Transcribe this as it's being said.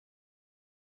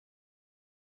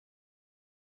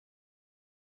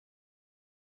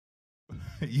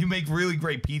you make really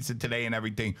great pizza today and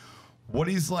everything. What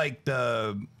is like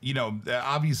the,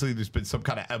 obviously there's been some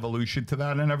kind of evolution to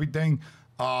that and everything.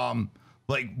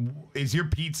 Like, is your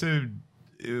pizza,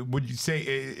 would you say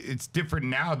it's different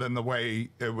now than the way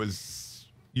it was,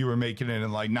 you were making it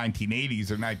in like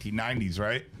 1980s or 1990s,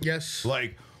 right? Yes.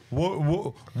 Like, what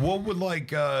would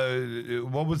like,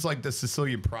 what was like the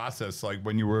Sicilian process like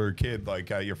when you were a kid,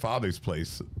 like at your father's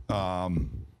place? The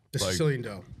Sicilian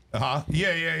dough.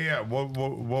 Yeah.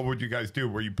 What would you guys do?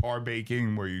 Were you par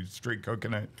baking? Were you straight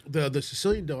cooking it? The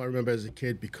Sicilian dough I remember as a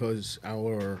kid because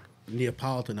our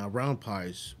Neapolitan, our round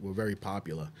pies were very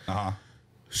popular.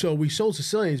 So we sold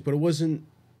Sicilians, but it wasn't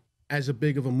as a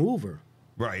big of a mover.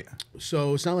 Right.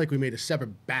 So it's not like we made a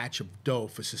separate batch of dough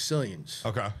for Sicilians.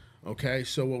 Okay.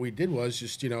 So what we did was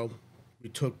just, we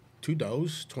took two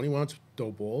doughs, 21-ounce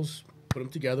dough balls, put them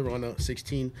together on a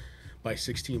 16 by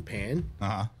 16 pan,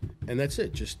 and that's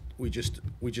it. We just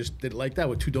did it like that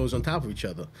with two doughs on top of each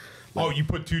other. Like, you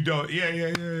put two dough. Yeah.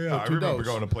 I remember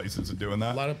going to places and doing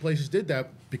that. A lot of places did that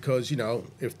because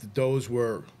if the doughs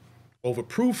were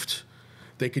overproofed,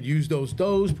 they could use those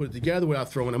doughs, put it together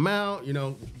without throwing them out.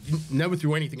 You never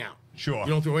threw anything out. Sure. You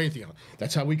don't throw anything out.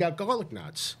 That's how we got garlic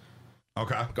knots.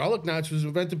 Okay. Garlic knots was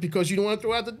invented because you don't want to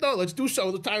throw out the dough. Let's do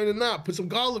so. Tie it in a knot. Put some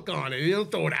garlic on it. You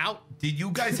don't throw it out. Did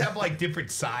you guys have like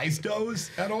different size doughs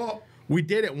at all? We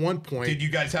did at one point. Did you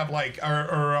guys have like,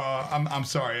 I'm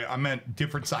sorry, I meant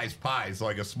different size pies,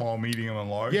 like a small, medium, and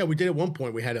large? Yeah, we did at one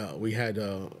point. We had a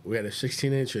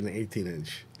 16-inch and an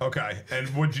 18-inch. Okay. And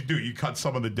what'd you do? You cut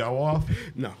some of the dough off?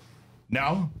 No.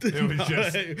 No? It was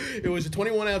just. It was a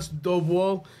 21-ounce dough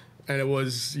ball. And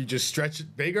you just stretch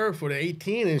it bigger for the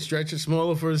 18 and stretch it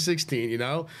smaller for the 16,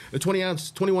 The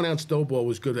 21-ounce dough ball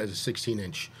was good as a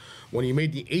 16-inch. When you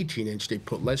made the 18-inch, they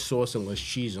put less sauce and less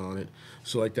cheese on it.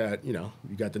 So like that, you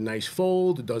got the nice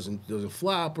fold. It doesn't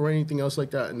flop or anything else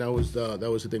like that. And that was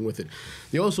the thing with it.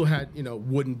 They also had,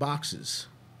 wooden boxes.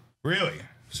 Really?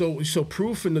 So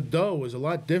proof in the dough was a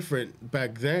lot different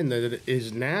back then than it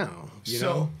is now.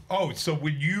 So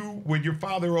when your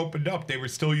father opened up, they were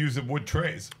still using wood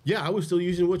trays? Yeah, I was still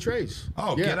using wood trays.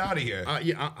 Oh, yeah. Get out of here!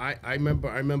 I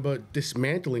remember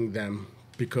dismantling them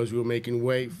because we were making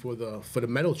way for the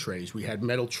metal trays. We had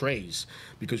metal trays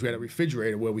because we had a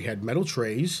refrigerator where we had metal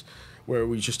trays where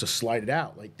we just slide it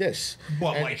out like this.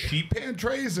 What, like sheet pan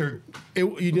trays or?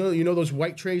 You know those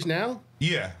white trays now?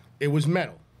 Yeah. It was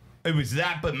metal. It was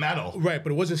that, but metal. Right,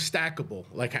 but it wasn't stackable.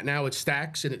 Like now it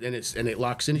stacks and it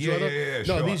locks in each other. Yeah,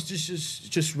 no, sure. these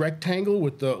just rectangle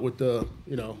with the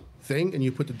thing, and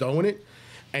you put the dough in it,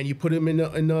 and you put them in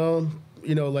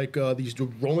these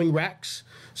rolling racks.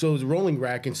 So it was a rolling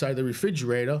rack inside the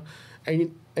refrigerator,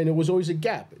 and it was always a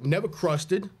gap. Never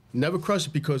crusted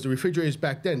because the refrigerators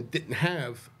back then didn't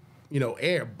have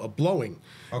air blowing.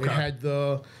 Okay. It had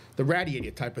the radiator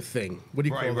type of thing. What do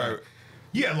you call that? Right.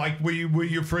 Yeah, like what your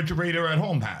refrigerator at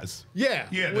home has. Yeah.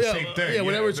 The same thing. Yeah,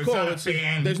 whatever it's called.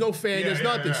 There's no fan, there's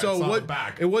nothing. So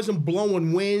it wasn't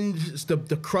blowing wind to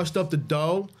crust up the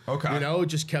dough. Okay. It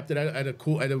just kept it at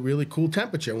a really cool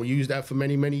temperature. And we used that for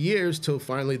many, many years till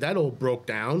finally that all broke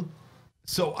down.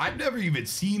 So I've never even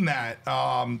seen that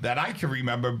that I can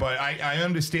remember, but I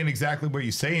understand exactly what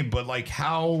you're saying. But like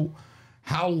how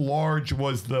large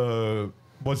was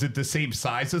it the same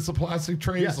size as the plastic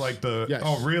trays? Yes. Yes.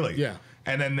 Oh, really? Yeah.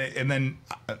 And then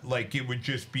like it would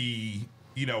just be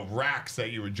racks that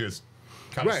you would just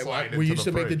kind of slide into the fridge. We used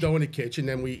to make the dough in the kitchen,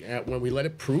 then when we let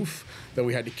it proof, then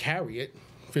we had to carry it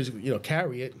physically,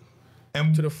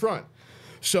 and to the front.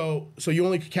 So you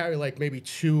only could carry like maybe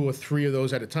 2 or 3 of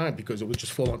those at a time because it would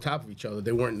just fall on top of each other.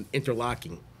 They weren't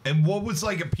interlocking. And what was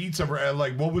like a pizza?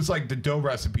 Like what was like the dough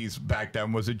recipes back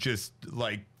then? Was it just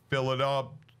like fill it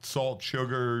up, salt,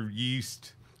 sugar,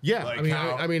 yeast? Yeah, like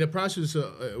I mean, the process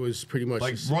was pretty much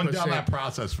like run down that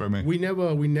process for me. We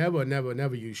never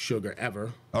used sugar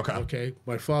ever. Okay.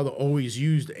 My father always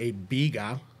used a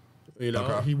biga.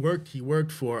 Okay. He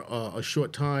worked for a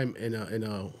short time in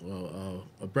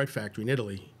a bread factory in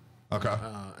Italy. Okay.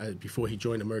 Before he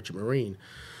joined the Merchant Marine,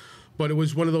 but it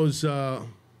was one of those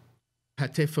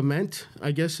pate ferment,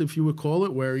 I guess if you would call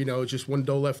it, where just one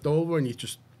dough left over and you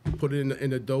just put it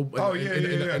in a dough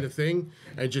in a thing,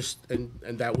 and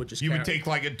that would just would take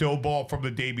like a dough ball from the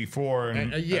day before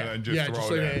and just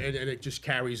throw it in. And it just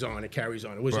carries on.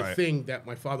 It was right. a thing that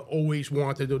my father always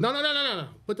wanted to do. No.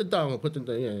 Put the dough.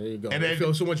 There you go. And it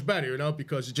feels so much better,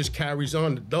 because it just carries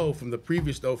on the dough from the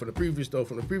previous dough, from the previous dough,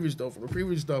 from the previous dough, from the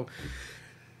previous dough,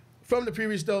 from the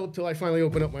previous dough till I finally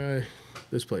open up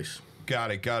this place.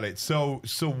 Got it. So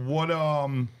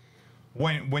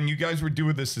when you guys were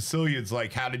doing the Sicilians,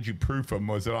 like, how did you proof them?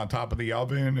 Was it on top of the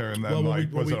oven, or and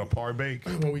then was it a par bake?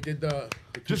 When we did the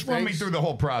just run me through the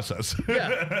whole process.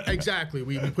 Yeah, exactly.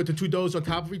 We put the two doughs on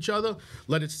top of each other,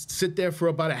 let it sit there for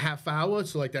about a half hour,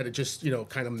 so like that it just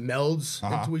kind of melds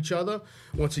into each other.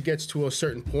 Once it gets to a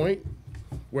certain point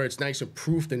where it's nice and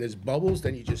proofed and there's bubbles,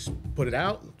 then you just put it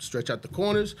out, stretch out the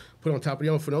corners, put it on top of the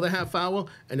oven for another half hour,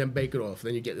 and then bake it off.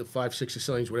 Then you get the 5, 6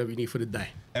 Sicilians, whatever you need for the day.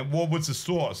 And what was the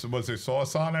sauce? Was there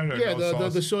sauce on it? Or Yeah, no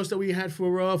sauce? the sauce that we had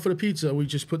for the pizza, we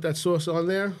just put that sauce on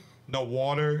there. No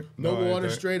water? No water,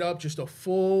 straight up, just a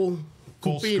full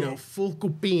cupino.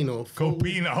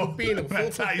 Cupino.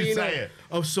 That's how you say it.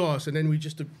 Of sauce. And then we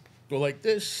just go like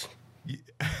this. You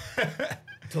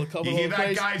hear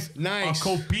that, guys? Nice. A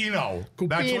copino.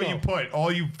 That's what you put.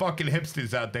 All you fucking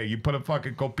hipsters out there, you put a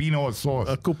fucking copino of sauce.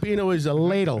 A copino is a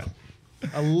ladle.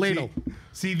 A ladle.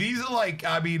 See, these are like,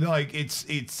 I mean, like, it's.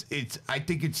 I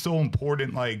think it's so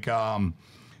important, like, to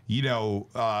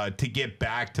get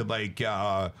back to, like,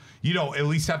 at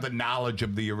least have the knowledge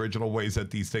of the original ways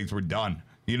that these things were done.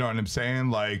 You know what I'm saying?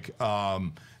 Like,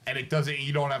 and it doesn't,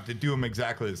 you don't have to do them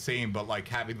exactly the same, but like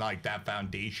having like that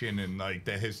foundation and like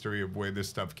the history of where this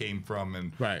stuff came from,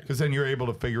 and right, because then you're able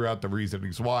to figure out the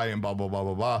reasonings why and blah blah blah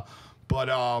blah blah. But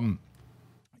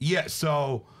yeah.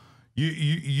 So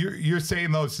you're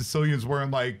saying those Sicilians weren't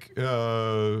like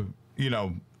they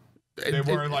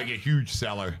weren't like a huge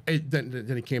seller. Then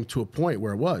it came to a point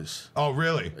where it was. Oh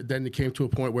really? Then it came to a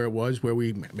point where it was where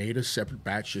we made a separate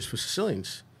batch just for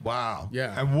Sicilians. Wow.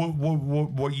 Yeah. And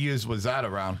what years was that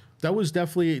around? That was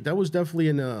definitely in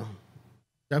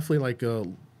definitely like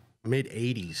mid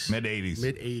 80s. Mid 80s.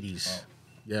 Mid 80s. Oh.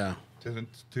 Yeah.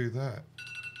 Didn't do that.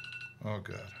 Oh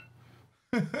god.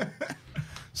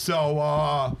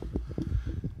 So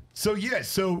yeah.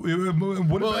 So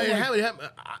what about?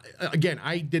 Again,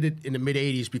 I did it in the mid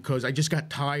 80s because I just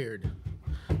got tired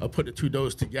of putting the two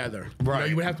doughs together. Right.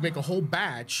 You would have to make a whole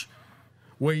batch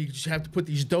where you just have to put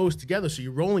these doughs together. So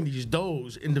you're rolling these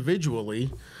doughs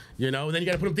individually, and then you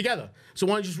got to put them together. So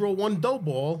why don't you just roll one dough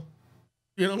ball?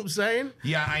 You know what I'm saying?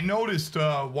 Yeah, I noticed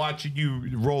watching you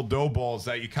roll dough balls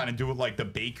that you kind of do it like the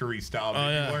bakery style.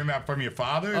 Did you learn that from your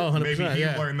father? Oh, 100%, Maybe he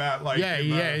learned that like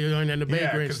you learned that in the bakery.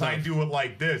 Yeah, because I do it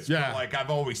like this. Yeah. But, like I've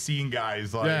always seen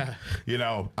guys like,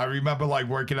 I remember like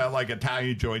working at like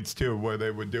Italian joints too, where they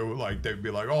would do like they'd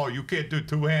be like, oh, you can't do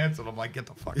two hands, and I'm like, get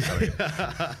the fuck out of here.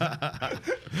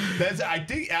 I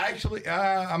think actually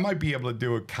I might be able to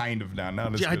do it kind of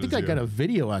now. I think I got a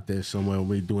video out there somewhere of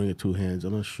me doing it two hands.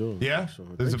 I'm not sure. Yeah.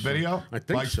 There's a video? I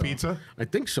think Mike's so. Pizza? I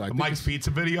think so. Mike's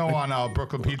Pizza video on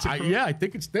Brooklyn Pizza Crew? Yeah, I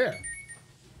think it's there.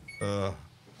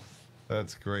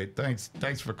 That's great. Thanks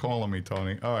for calling me,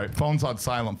 Tony. All right, phone's on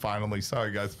silent finally.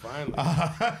 Sorry, guys. Finally.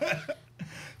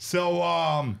 So,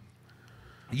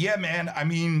 yeah, man. I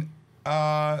mean,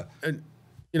 and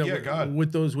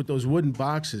with those wooden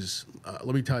boxes,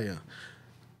 let me tell you,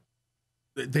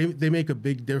 they make a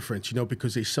big difference,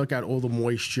 because they suck out all the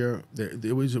moisture.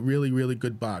 It was a really, really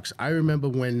good box. I remember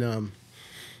when,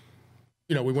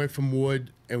 we went from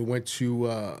wood and we went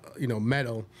to,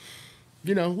 metal.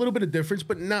 A little bit of difference,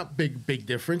 but not big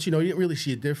difference. You didn't really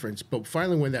see a difference. But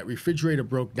finally, when that refrigerator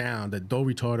broke down, the dough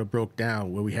retarder broke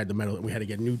down, where we had the metal, we had to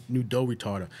get a new dough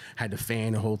retarder, had the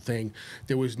fan, the whole thing.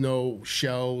 There was no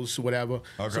shells, whatever.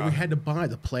 Okay. So we had to buy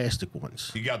the plastic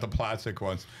ones. You got the plastic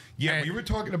ones. Yeah, and we were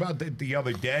talking about that the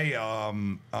other day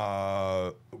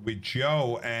with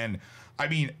Joe, and I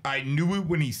mean, I knew it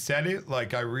when he said it,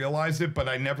 like I realized it, but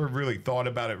I never really thought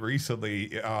about it recently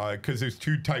because there's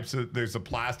two types of, there's the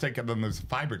plastic and then there's the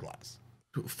fiberglass.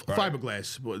 Right?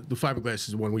 Fiberglass. The fiberglass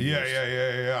is the one we use.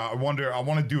 Yeah. I want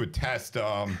to do a test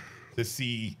to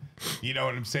see, you know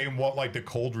what I'm saying, what like the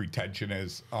cold retention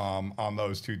is on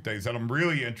those two things. And I'm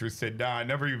really interested now. I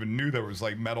never even knew there was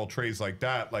like metal trays like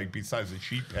that, like besides the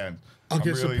sheet pan. I'll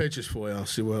get some pictures for you. I'll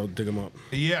see where I'll dig them up.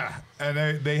 Yeah,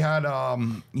 and they had,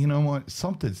 you know what?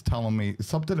 Something's telling me,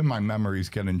 something in my memory's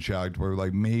getting jogged where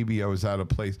like maybe I was at a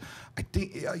place. I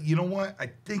think, you know what? I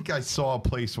think I saw a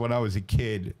place when I was a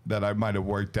kid that I might have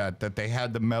worked at that they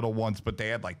had the metal ones, but they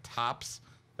had like tops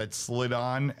that slid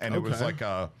on, and it was like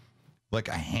a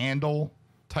handle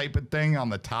type of thing on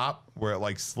the top where it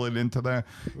like slid into there.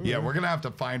 Yeah, we're gonna have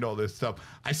to find all this stuff.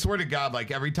 I swear to God, like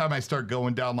every time I start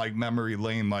going down like memory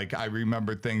lane, like I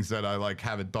remember things that I like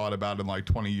haven't thought about in like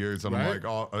 20 years. And I'm like,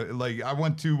 oh, like I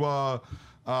went to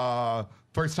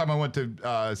first time I went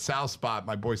to Sal's spot,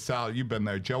 my boy Sal, you've been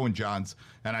there, Joe and John's,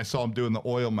 and I saw him doing the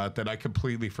oil method. I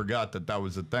completely forgot that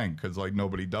was a thing because like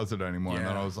nobody does it anymore. And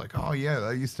then I was like, oh yeah,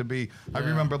 that used to be. I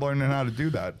remember learning how to do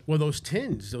that. Well, those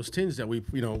tins that we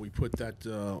put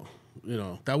that You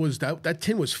know, that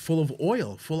tin was full of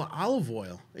oil, full of olive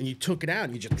oil, and you took it out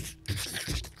and you just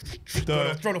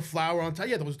throw the flour on top.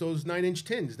 Yeah, those 9-inch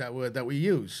tins that we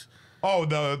use. Oh,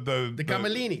 the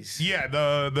Camelinis. Yeah,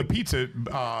 the pizza.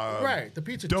 Right, the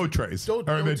pizza dough trays or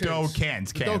the dough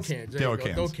cans. Dough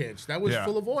cans. That was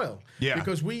full of oil. Yeah,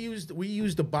 because we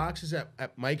used the boxes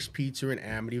at Mike's Pizza in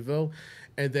Amityville,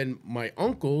 and then my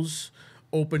uncles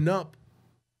opened up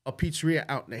a pizzeria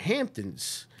out in the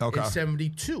Hamptons in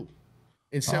 '72.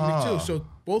 So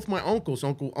both my uncles,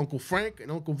 Uncle Frank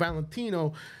and Uncle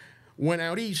Valentino, went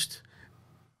out east,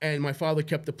 and my father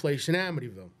kept the place in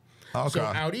Amityville. Okay. So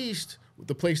out east,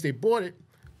 the place they bought it,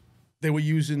 they were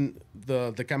using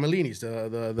the Camelinis,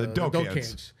 the dough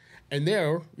cans. And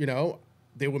there, you know,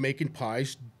 they were making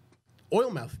pies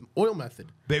oil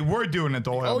method. They were doing it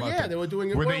the oil method. Oh, yeah, they were doing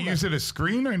it Were they using a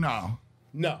screen or no?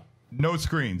 No. No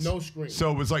screens. No screens. So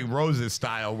it was like Rose's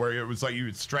style, where it was like you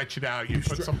would stretch it out, you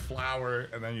put some flour,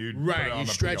 and then you'd put it on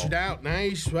the stretch it out,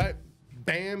 nice, right?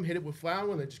 Bam, hit it with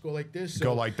flour, and then just go like this.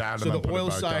 Go like that. So the oil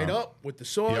side up with the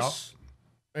sauce.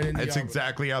 Yep. That's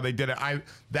exactly how they did it.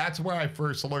 That's where I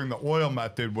first learned the oil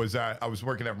method. Was I was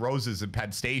working at Rose's in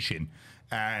Penn Station,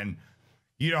 and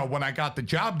you know, when I got the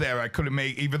job there, I couldn't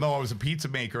make, even though I was a pizza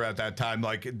maker at that time,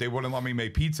 like they wouldn't let me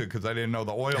make pizza because I didn't know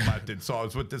the oil method. So I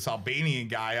was with this Albanian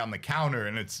guy on the counter,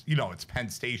 and it's, you know, it's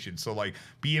Penn Station. So like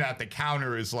being at the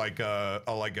counter is like a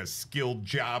skilled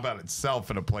job at itself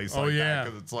in a place like that.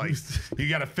 Because it's like, you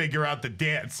got to figure out the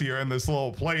dance. You're in this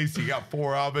little place. You got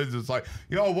 4 ovens. It's like,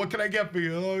 yo, what can I get for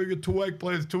you? Oh, you got 2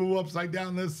 eggplants, 2 upside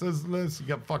down, this, and this. You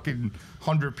got fucking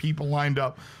 100 people lined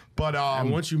up. But and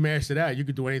once you mastered that, you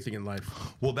could do anything in life.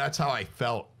 Well, that's how I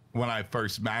felt when I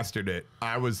first mastered it.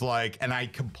 I was like, and I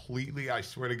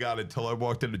swear to God, until I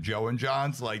walked into Joe and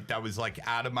John's, like that was like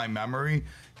out of my memory,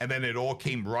 and then it all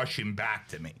came rushing back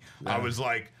to me. Yeah. I was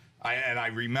like, I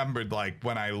remembered like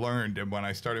when I learned and when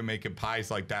I started making pies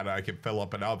like that, I could fill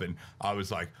up an oven. I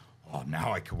was like, oh,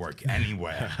 now I can work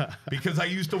anywhere. Because I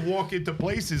used to walk into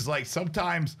places like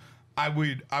sometimes I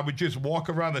would just walk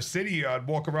around the city. I'd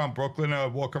walk around Brooklyn.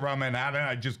 I'd walk around Manhattan.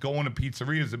 I'd just go into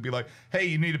pizzerias and be like, hey,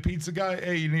 you need a pizza guy?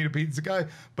 Hey, you need a pizza guy?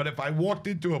 But if I walked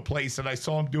into a place and I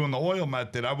saw him doing the oil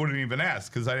method, I wouldn't even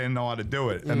ask because I didn't know how to do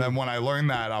it. And then when I learned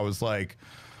that, I was like,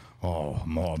 oh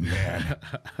man,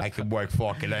 I can work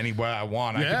fucking anywhere I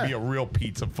want. I can be a real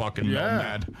pizza fucking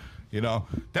nomad. You know,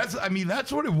 that's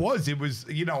what it was. It was,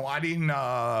 you know, I didn't,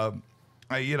 I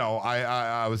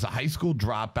was a high school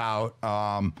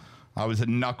dropout. I was a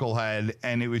knucklehead,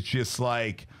 and it was just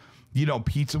like, you know,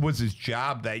 pizza was his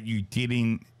job that you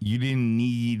didn't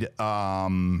need,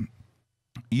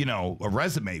 you know, a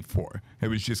resume for. It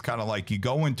was just kind of like you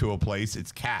go into a place,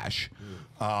 it's cash.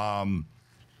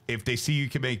 If they see you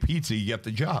can make pizza, you get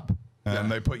the job. And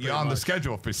they put you on the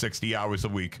schedule for 60 hours a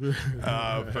week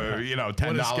for, you know,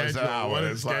 $10 an hour.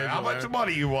 It's like, how much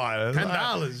money you want?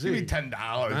 $10. Give me $10.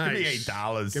 Nice. Give me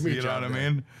 $8. Give me you know what I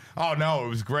mean? Oh, no, it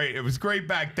was great. It was great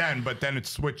back then, but then it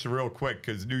switched real quick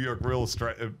because New York real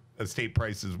estate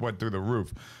prices went through the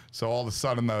roof. So all of a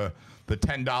sudden, the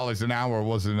 $10 an hour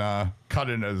wasn't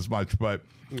cutting it as much. But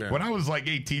when I was like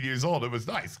 18 years old, it was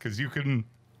nice because you can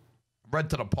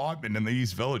rent an apartment in the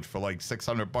East Village for like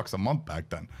 $600 a month back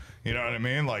then. You know what I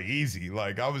mean? Like easy.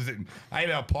 Like I had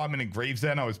an apartment in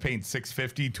Gravesend. I was paying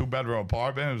 $650, 2-bedroom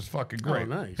apartment. It was fucking great.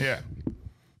 Oh, nice. Yeah.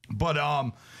 But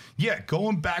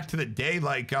going back to the day,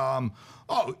 like you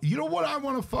know what I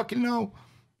want to fucking know?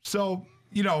 So,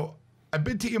 you know, I've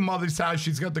been to your mother's house.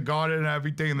 She's got the garden and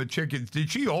everything and the chickens. Did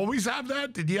she always have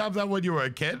that? Did you have that when you were a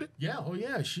kid? Yeah. Oh,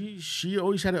 yeah. She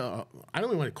always had I don't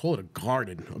even want to call it a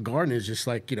garden. A garden is just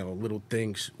like, you know, little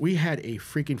things. We had a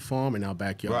freaking farm in our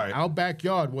backyard. Right. Our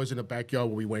backyard wasn't a backyard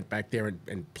where we went back there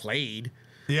and played.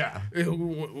 Yeah.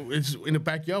 It's in the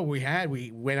backyard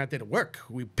we went out there to work.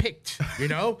 We picked, you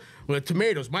know, with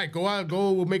tomatoes. Mike, go out,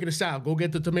 go make it a salad. Go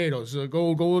get the tomatoes.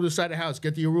 Go to the side of the house,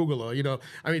 get the arugula. You know,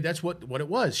 I mean, that's what it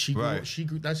was. She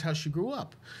grew. That's how she grew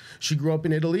up. She grew up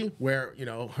in Italy, where, you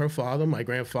know, her father, my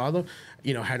grandfather,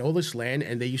 you know, had all this land,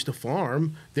 and they used to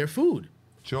farm their food.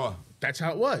 Sure. That's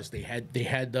how it was. They had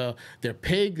their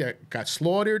pig that got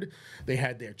slaughtered. They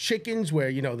had their chickens where,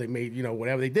 you know, they made, you know,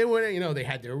 whatever they did with it. You know, they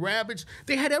had their rabbits.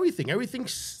 They had everything. Everything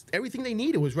they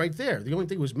needed was right there. The only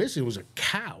thing was missing was a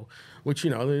cow, which, you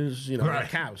know, there's, you know, right.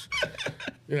 Cows.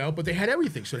 You know, but they had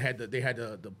everything. So they had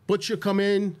the butcher come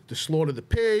in to slaughter the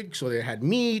pig. So they had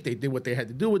meat. They did what they had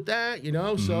to do with that, you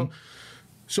know. Mm-hmm.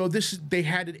 So they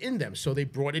had it in them. So they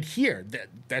brought it here.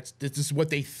 This is what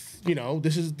they, you know,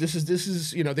 this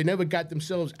is, you know, they never got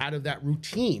themselves out of that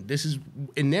routine. This is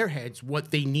in their heads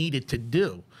what they needed to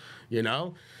do, you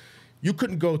know. You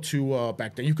couldn't go to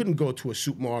back then. You couldn't go to a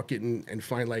supermarket and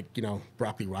find like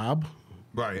broccoli rabe.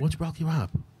 Right. What's broccoli rabe?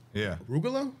 Yeah.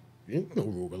 Arugula? You didn't know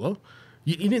arugula.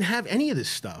 You didn't have any of this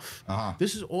stuff.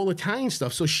 This is all Italian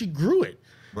stuff. So she grew it.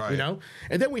 Right.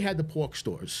 And then we had the pork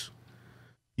stores.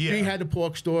 Yeah. We had the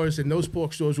pork stores, and those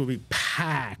pork stores would be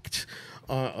packed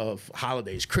of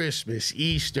holidays, Christmas,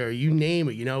 Easter, you name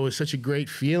it. It was such a great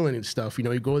feeling and stuff.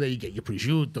 You go there, you get your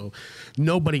prosciutto.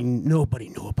 Nobody knew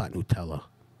about Nutella.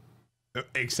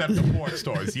 Except the pork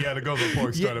stores. You had to go to the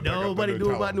pork store to pick up the Nobody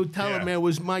knew about Nutella, Yeah. man. It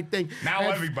was my thing. Now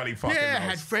everybody fucking knows. I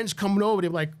had friends coming over. They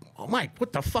were like, "Oh, Mike,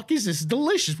 what the fuck is this? It's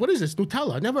delicious. What is this?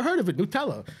 Nutella? I never heard of it.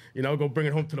 Nutella." Go bring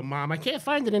it home to the mom. I can't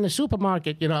find it in the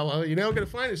supermarket. You're not going to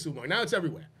find it in the supermarket. Now it's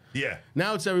everywhere. Yeah.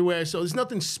 Now it's everywhere. So there's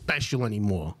nothing special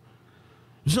anymore.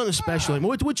 There's nothing special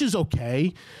anymore, which is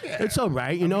okay. Yeah. It's all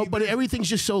right, but everything's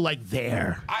just so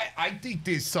there. I think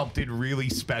there's something really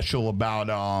special about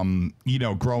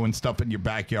growing stuff in your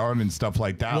backyard and stuff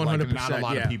like that. 100%, not a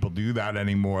lot of people do that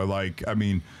anymore.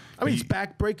 It's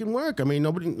backbreaking work.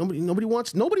 Nobody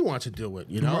wants to do it.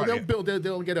 Right.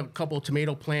 They'll get a couple of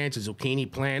tomato plants, a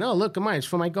zucchini plant. Oh, look at mine, it's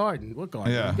for my garden. What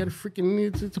garden? Yeah. You get a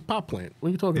freaking it's a pot plant. What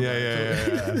are you talking about?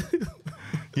 Yeah.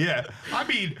 Yeah, I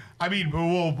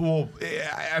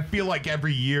feel like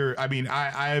every year.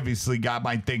 I obviously got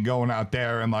my thing going out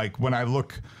there, and when I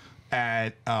look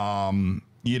at my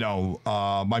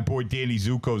boy Danny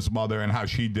Zuko's mother and how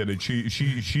she did it,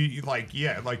 she like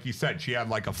you said, she had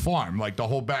a farm, the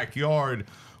whole backyard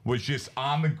was just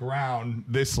on the ground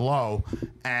this low,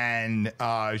 and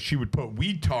she would put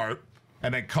weed tarp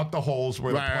and then cut the holes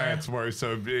where the plants were,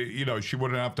 so she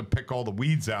wouldn't have to pick all the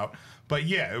weeds out. But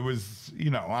yeah, it was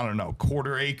I don't know,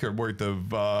 quarter acre worth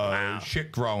of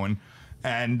shit growing,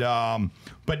 and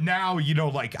but now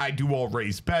I do all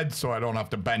raised beds, so I don't have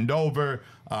to bend over,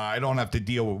 I don't have to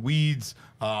deal with weeds.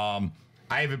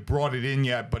 I haven't brought it in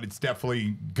yet, but it's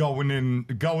definitely going in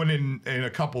a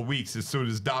couple weeks. As soon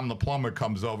as Dom the plumber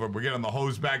comes over, we're getting the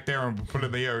hose back there and put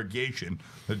in the irrigation,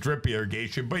 the drip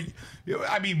irrigation. But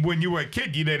when you were a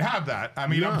kid, you didn't have that.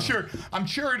 No. I'm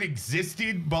sure it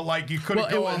existed, but you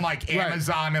couldn't go on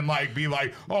Amazon and be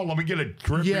like, oh, let me get a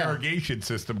drip irrigation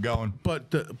system going. But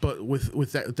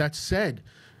with that said,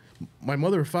 my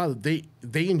mother and father,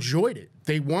 they enjoyed it.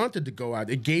 They wanted to go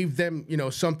out. It gave them,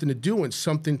 something to do and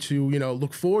something to,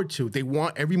 look forward to.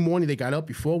 Every morning they got up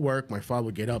before work. My father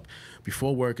would get up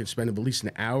before work and spend at least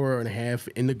an hour and a half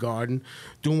in the garden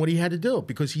doing what he had to do,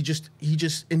 because he just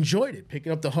enjoyed it.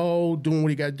 Picking up the hoe, doing what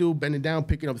he got to do, bending down,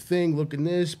 picking up the thing, looking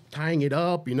this, tying it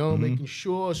up, making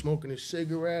sure, smoking his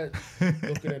cigarette,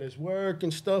 looking at his work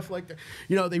and stuff like that.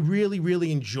 They really,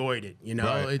 really enjoyed it.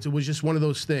 Right. It was just one of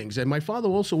those things. And my father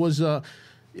also was a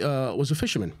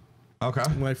fisherman. Okay.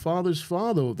 My father's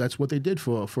father, that's what they did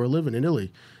for a living in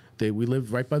Italy. We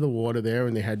lived right by the water there,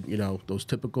 and they had, those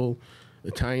typical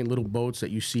Italian little boats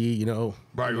that you see,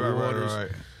 Right.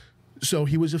 So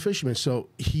he was a fisherman. So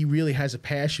he really has a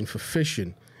passion for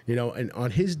fishing, and on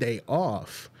his day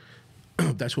off,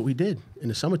 that's what we did in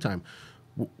the summertime.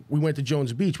 We went to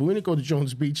Jones Beach. We didn't go to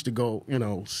Jones Beach to go,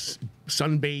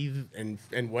 sunbathe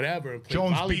and whatever. And play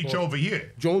Jones volleyball. Beach over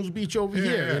here. Jones Beach over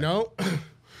here,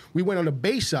 We went on the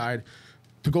Bayside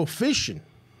to go fishing.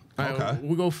 Okay.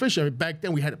 We go fishing. Back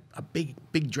then, we had a big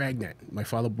dragnet. My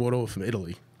father brought over from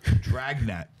Italy.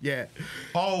 Dragnet? Yeah.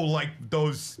 Oh,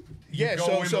 those... You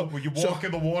walk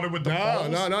in the water with the poles?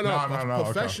 No.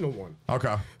 Professional one.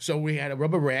 Okay. So we had a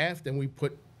rubber raft, and we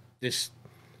put this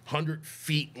 100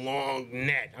 feet long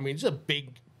net. It's a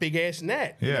big-ass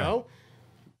net,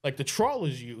 like the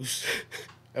trawlers use.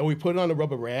 And we put it on the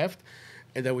rubber raft,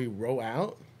 and then we row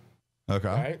out. Okay.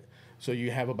 Right. So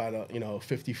you have about a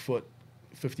 50 foot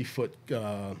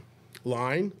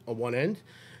line on one end.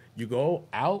 You go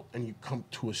out and you come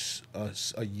to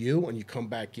a U and you come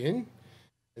back in,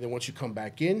 and then once you come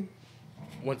back in,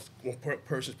 one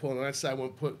person's pulling on that side,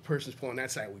 one person's pulling on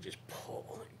that side. We just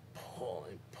pull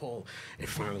and pull, and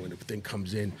finally when the thing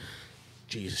comes in,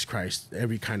 Jesus Christ,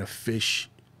 every kind of fish.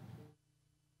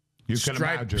 You can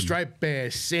imagine. Striped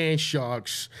bass, sand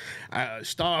sharks,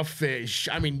 starfish.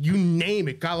 You name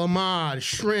it. Calamari,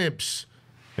 shrimps.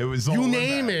 It was all you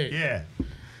name it. Yeah.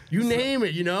 You name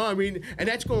it, and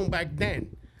that's going back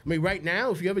then. Right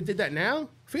now, if you ever did that now,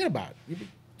 forget about it.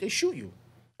 They shoot you.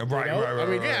 Right.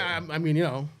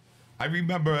 I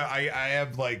remember I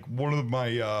have one of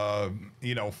my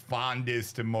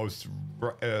fondest and most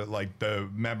the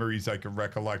memories I can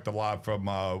recollect a lot from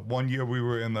one year we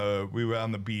were on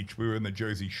the beach, we were in the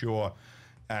Jersey Shore,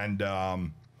 and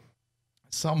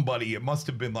somebody, it must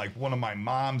have been one of my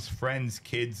mom's friends'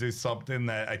 kids or something,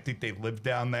 that I think they lived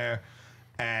down there,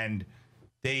 and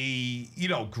they, you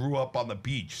know, grew up on the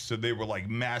beach, so they were like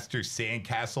master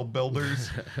sandcastle builders,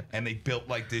 and they built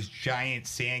like this giant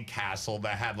sandcastle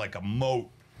that had like a moat,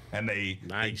 and they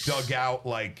dug out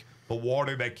like the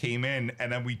water that came in,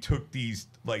 and then we took these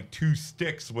like 2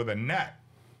 sticks with a net,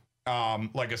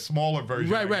 like a smaller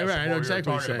version. Right. I know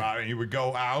exactly what you're about. And you would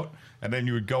go out, and then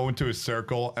you would go into a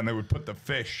circle, and they would put the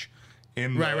fish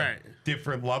in the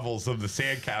different levels of the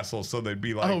sandcastle, so they'd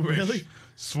be like fish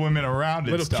swimming around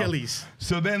and little stuff. killies.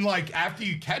 So then, like, after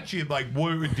you catch it, like,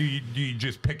 what do you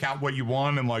just pick out what you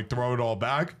want and like throw it all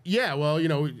back? Yeah, well, you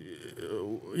know,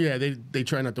 they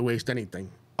try not to waste anything.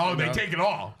 Oh, they take it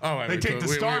all. Oh, right, they take the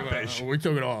starfish. We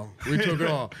took it all. We took it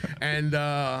all. And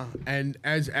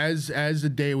as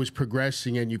the day was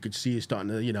progressing, and you could see it starting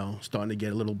to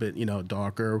get a little bit,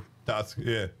 darker. That's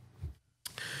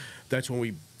That's when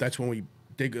we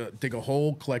dig a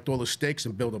hole, collect all the sticks,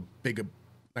 and build a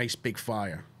nice big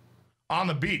fire. On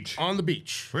the beach? On the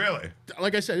beach. Really?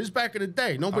 Like I said, this is back in the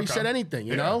day. Nobody said anything,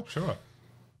 you know? Sure.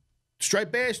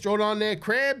 Striped bass, throw it on there.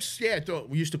 Crabs,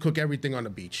 we used to cook everything on the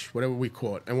beach, whatever we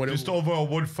caught. And whatever, just over a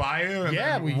wood fire?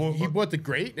 He bought the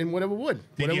grate and whatever wood.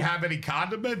 Did you have any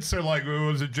condiments, or like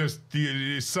was it just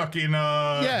you sucking?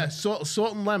 Yeah, salt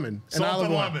and lemon. Salt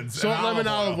and lemons. Salt, lemon,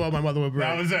 olive oil. My mother would bring.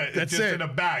 That was it. That's just it. in a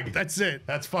bag. That's it.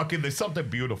 That's fucking. There's something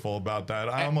beautiful about that.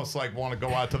 I almost like want to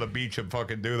go out to the beach and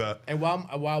fucking do that. And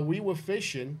while we were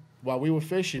fishing,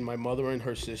 my mother and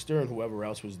her sister and whoever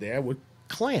else was there would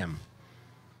clam.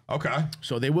 Okay.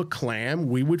 So they would clam,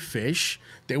 we would fish.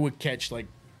 They would catch like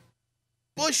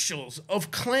bushels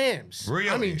of clams. Really?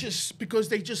 I mean, just because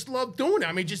they just love doing it.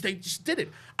 I mean, they just did it.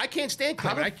 I can't stand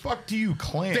clam. How the fuck do you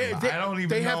clam? I don't even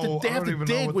know. They have to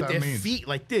dig with their means. feet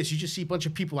like this. You just see a bunch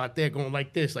of people out there going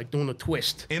like this, like doing a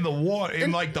twist. In the water,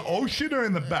 in like the ocean or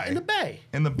in the bay? In the bay.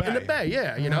 In the bay. In the bay,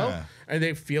 yeah. You know, and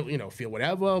they feel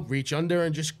whatever, reach under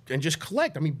and just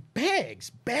collect. I mean,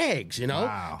 bags. You know,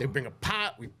 Wow. They bring a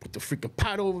pot. We put the freaking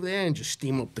pot over there and just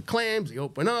steam up the clams. They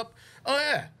open up. Oh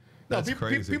yeah. That's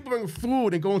crazy. People bring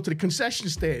food and go into the concession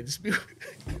stands.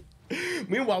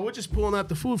 Meanwhile, we're just pulling out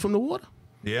the food from the water.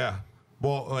 Yeah.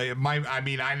 Well, like,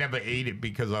 I never ate it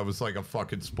because I was like a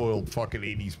fucking spoiled fucking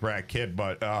 80s brat kid.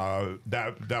 But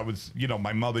that was,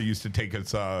 my mother used to take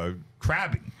us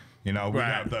crabbing. We'd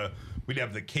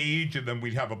have the cage, and then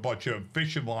we'd have a bunch of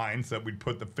fishing lines that we'd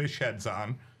put the fish heads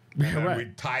on. And then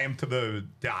we'd tie them to the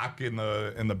dock in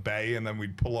the bay, and then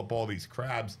we'd pull up all these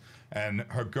crabs. And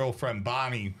her girlfriend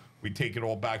Bonnie, we'd take it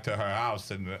all back to her house,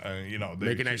 and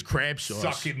make a nice crab sauce.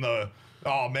 Sucking the.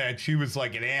 Oh man, she was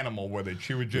like an animal with it.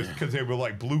 She would just because they were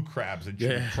like blue crabs, and she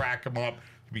would crack them up.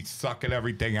 Be sucking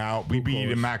everything out. We'd be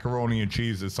eating macaroni and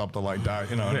cheese or something like that.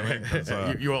 You know what I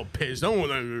mean? You're all pissed.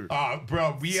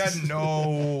 Bro, we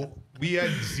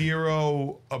had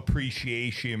zero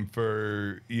appreciation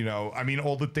for,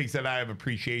 all the things that I have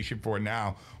appreciation for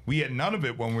now. We had none of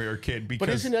it when we were a kid. Because,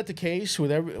 but isn't that the case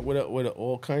with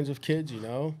all kinds of kids?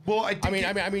 Well, I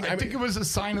think it was a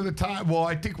sign of the time. Well,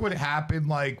 I think what happened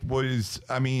was,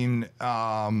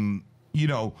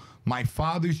 my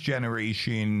father's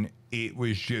generation. It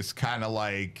was just kind of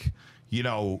like,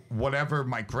 whatever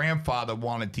my grandfather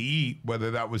wanted to eat,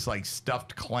 whether that was like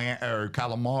stuffed clam or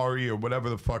calamari or whatever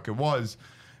the fuck it was.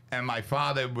 And my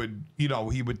father would,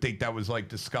 he would think that was like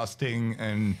disgusting.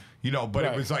 And, but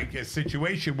it was like a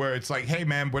situation where it's like, hey,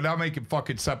 man, we're not making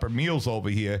fucking separate meals over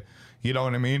here. You know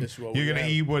what I mean? You're going to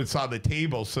eat what's on the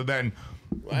table. So then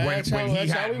when he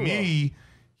had me,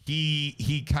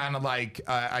 he kind of like,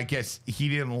 I guess he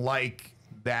didn't like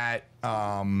that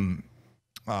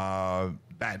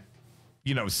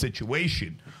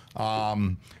situation,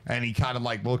 and he kind of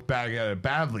like looked back at it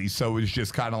badly. So it was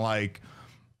just kind of like,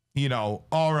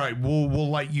 all right,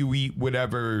 we'll let you eat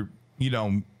whatever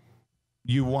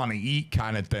you want to eat,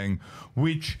 kind of thing.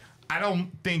 Which I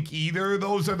don't think either of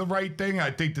those are the right thing.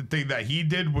 I think the thing that he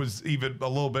did was even a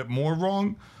little bit more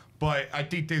wrong. But I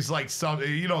think there's like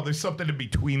there's something in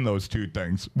between those two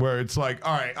things where it's like,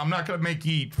 all right, I'm not gonna make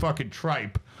you eat fucking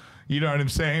tripe. You know what I'm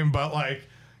saying? But like,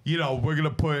 we're going to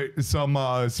put some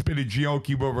spinach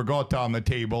gnocchi with ricotta on the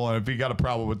table. And if you got a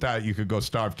problem with that, you could go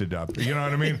starve to death. You know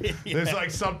what I mean? There's like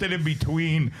something in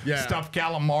between stuffed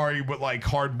calamari with like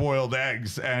hard-boiled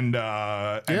eggs and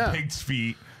pig's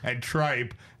feet and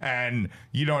tripe. And,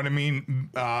 you know what I mean?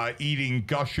 Eating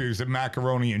gushers and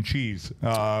macaroni and cheese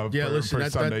for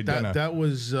Sunday dinner. That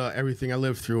was everything I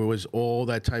lived through. It was all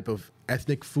that type of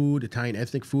ethnic food, Italian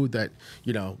ethnic food that,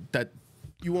 that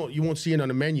you won't see it on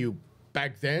the menu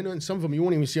back then, and some of them you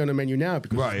won't even see on the menu now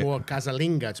because it's more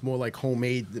casalinga. It's more like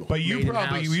homemade. But you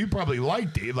probably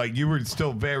liked it. Like you were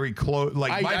still very close.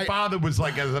 Like my father was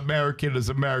like as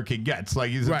American gets.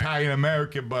 Like he's Italian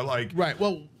American, but like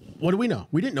Well, what do we know?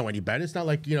 We didn't know any better. It's not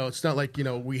like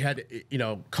we had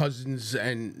cousins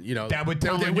and that would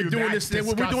tell you doing this.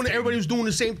 We're doing it. Everybody was doing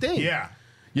the same thing. Yeah.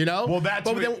 Well, that's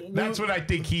what I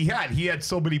think he had. He had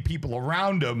so many people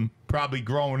around him, probably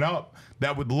growing up,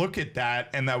 that would look at that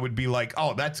and that would be like,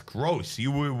 "Oh, that's gross.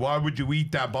 Why would you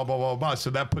eat that?" Blah blah blah blah. So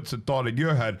that puts a thought in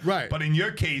your head, right? But in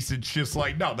your case, it's just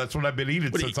like, no, that's what I've been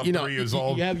eating since I'm 3 years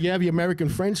old. You have your American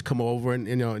friends come over and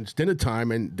it's dinner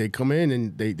time and they come in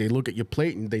and they look at your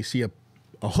plate and they see a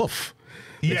hoof.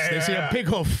 They see a pig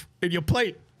hoof in your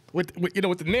plate with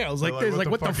the nails like this.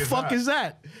 Like what the fuck is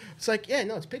that? It's like, yeah,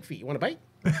 no, it's pig feet. You want a bite?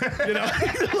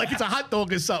 Like it's a hot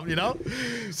dog or something,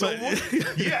 So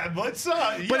let's.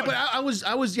 But I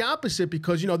was the opposite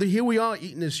because here we are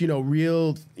eating this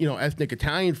real ethnic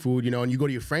Italian food, and you go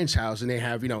to your friend's house and they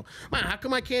have man, how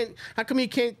come you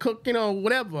can't cook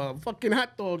whatever fucking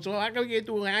hot dogs, or how come you can't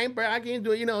do hamburger, I can't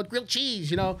do grilled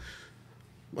cheese, I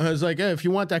was like, if you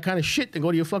want that kind of shit, then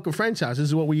go to your fucking friend's house. This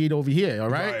is what we eat over here, all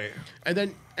right? And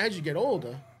then as you get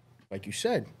older, like you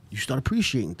said, you start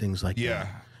appreciating things like that.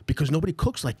 Because nobody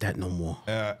cooks like that no more.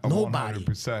 Nobody.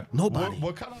 100%. Nobody.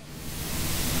 What kind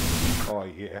of... Oh,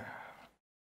 yeah.